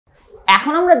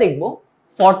এখন আমরা দেখব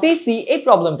 40c এই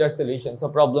প্রবলেমটার সলিউশন। সো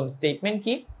প্রবলেম স্টেটমেন্ট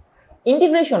কি,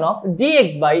 integration of dx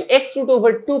by x root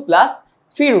over 2 plus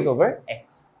 3 root over x।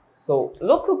 So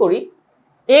লক্ষ্য করি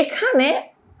এখানে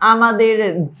আমাদের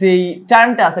যেই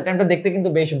টার্মটা আছে, টার্মটা দেখতে কিন্তু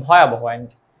বেশ ভয়াবহ, এন্ড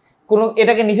কোন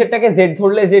এটাকে নিচেরটাকে z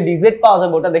ধরলে যে dz পাওয়া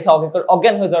যাবে ওটা দেখে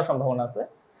অজ্ঞান হয়ে যাওয়ার সম্ভাবনা আছে।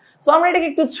 সো আমরা এটাকে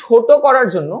একটু ছোট করার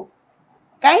জন্য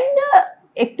কাইন্ডা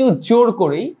একটু জোর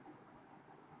করেই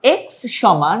x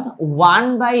সমান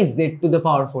 1/z টু দ্য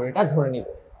পাওয়ার 4 এটা ধরে নিব।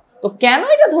 তো কেন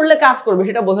এটা ধরলে কাজ করবে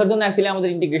সেটা বোঝার জন্য অ্যাকচুয়ালি আমাদের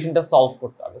ইন্টিগ্রেশনটা সলভ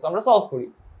করতে হবে। সো আমরা সলভ করি,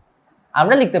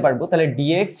 আমরা লিখতে পারবো তাহলে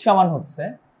dx সমান হচ্ছে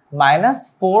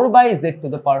 -4/z to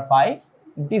the power 5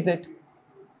 dz।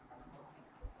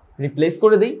 Replace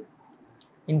করে দেই,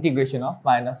 integration of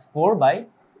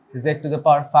 -4/z to the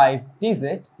power 5 dz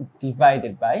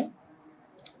divided by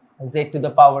z to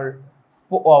the power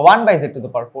 1/z to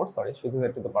the power 4, sorry শুধু z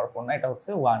to the power 4 না, এটা হচ্ছে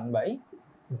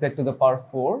 1/z to the power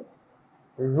 4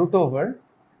 root over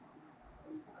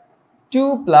 2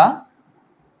 plus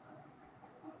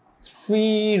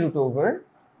 3 root over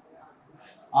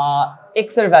x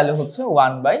এর value হচ্ছে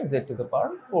 1/z to the power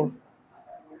 4,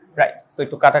 right. So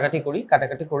একটু কাটাকাটি করি,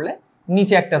 কাটাকাটি করলে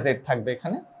নিচে একটা z থাকবে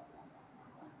এখানে।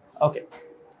 ওকে,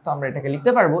 তো আমরা এটাকে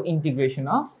লিখতে পারবো ইন্টিগ্রেশন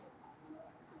অফ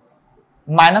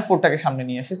 -4টাকে সামনে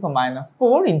নিয়ে আসি। সো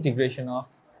 -4 ইন্টিগ্রেশন অফ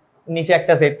নিচে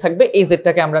একটা z থাকবে, এই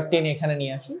zটাকে আমরা টেনে এখানে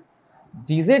নিয়ে আসি,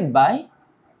 dz by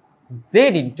z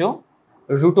into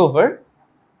root over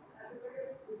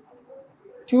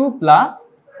 2 plus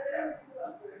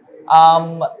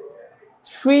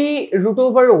 3 root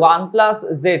over 1 plus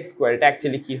z square, এটা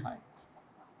অ্যাকচুয়ালি কি হয়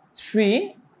 3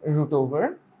 root over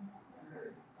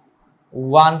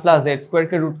 1 plus z square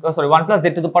K root, sorry 1 plus z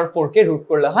to the power 4 K root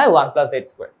করলে হয় 1 plus z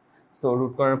square। So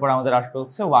root করার পর আমাদের আসবে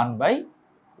হচ্ছে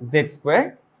 1/z square।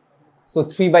 So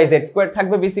 3/z square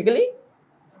থাকবে বেসিক্যালি।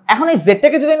 এখন এই z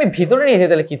টাকে যদি আমি ভিতরে নিয়ে যাই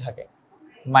তাহলে কি থাকে,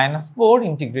 -4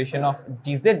 integration of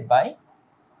dz by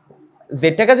z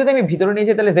টাকে যদি আমি ভিতরে নিয়ে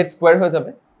যাই তাহলে z স্কয়ার হয়ে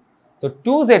যাবে। তো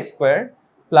 2z square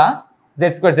plus z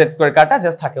square কাটা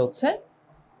জাস্ট থাকে হচ্ছে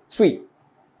 3,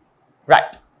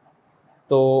 রাইট।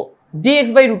 তো dx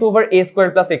by root over a square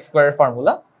plus x স্কয়ারের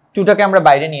formula, 2টাকে আমরা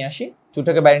বাইরে নিয়ে আসি,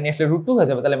 2টাকে বাইরে নিয়ে আসলে √2 হয়ে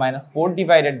যাবে, তাহলে -4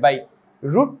 divided by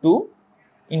 √2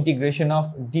 integration of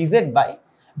dz by,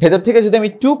 ভেতর থেকে যদি আমি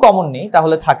 2 কমন নিই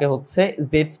তাহলে থাকে হচ্ছে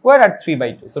z স্কয়ার আর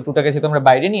 3/2। সো 2টাকে যেহেতু আমরা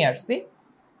বাইরে নিয়ে আসছি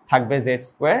থাকবে z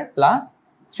স্কয়ার প্লাস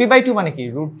 3/2 মানে কি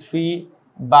 √3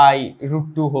 by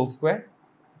 √2 whole square,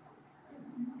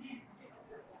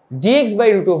 dx by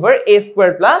root over a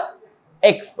square plus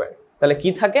x square। তাহলে কি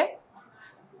থাকে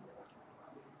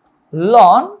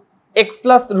ln x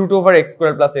plus root over x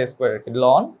square plus a square,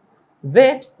 ln z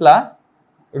plus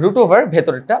root over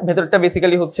ভেতরটা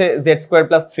বেসিক্যালি হচ্ছে z square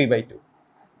plus 3/2।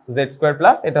 So z square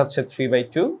plus এটা হচ্ছে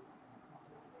 3/2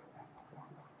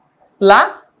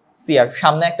 plus c আর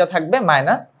সামনে একটা থাকবে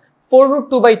মাইনাস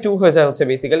 4√2/2 হয়ে যায় হচ্ছে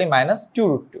বেসিক্যালি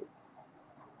 -2√2।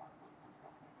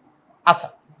 আচ্ছা,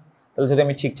 তাহলে যদি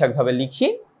আমি ঠিকঠাক ভাবে লিখি,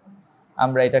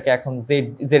 আমরা এটাকে এখন z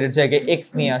এর জায়গায় x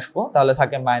নিয়ে আসবো, তাহলে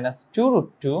থাকে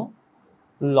 -2√2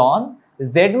 ln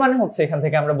z মানে হচ্ছে এখান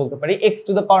থেকে আমরা বলতে পারি x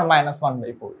টু দ্য পাওয়ার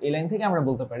 -1/4। এই লাইন থেকে আমরা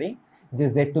বলতে পারি যে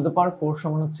z টু দ্য পাওয়ার 4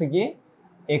 সমান হচ্ছে গিয়ে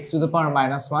x টু দ্য পাওয়ার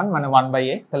 -1 মানে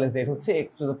 1/x, তাহলে z হচ্ছে x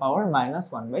টু দ্য পাওয়ার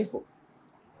 -1/4।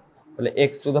 তাহলে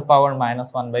x to the power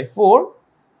 -1/4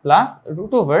 plus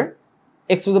root over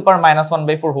x to the power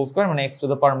 -1/4 whole square মানে x to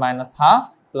the power -half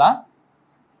plus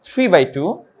 3/2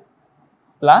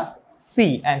 plus c,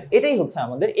 and এটাই হচ্ছে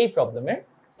আমাদের এই প্রবলেমের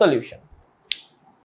সলিউশন।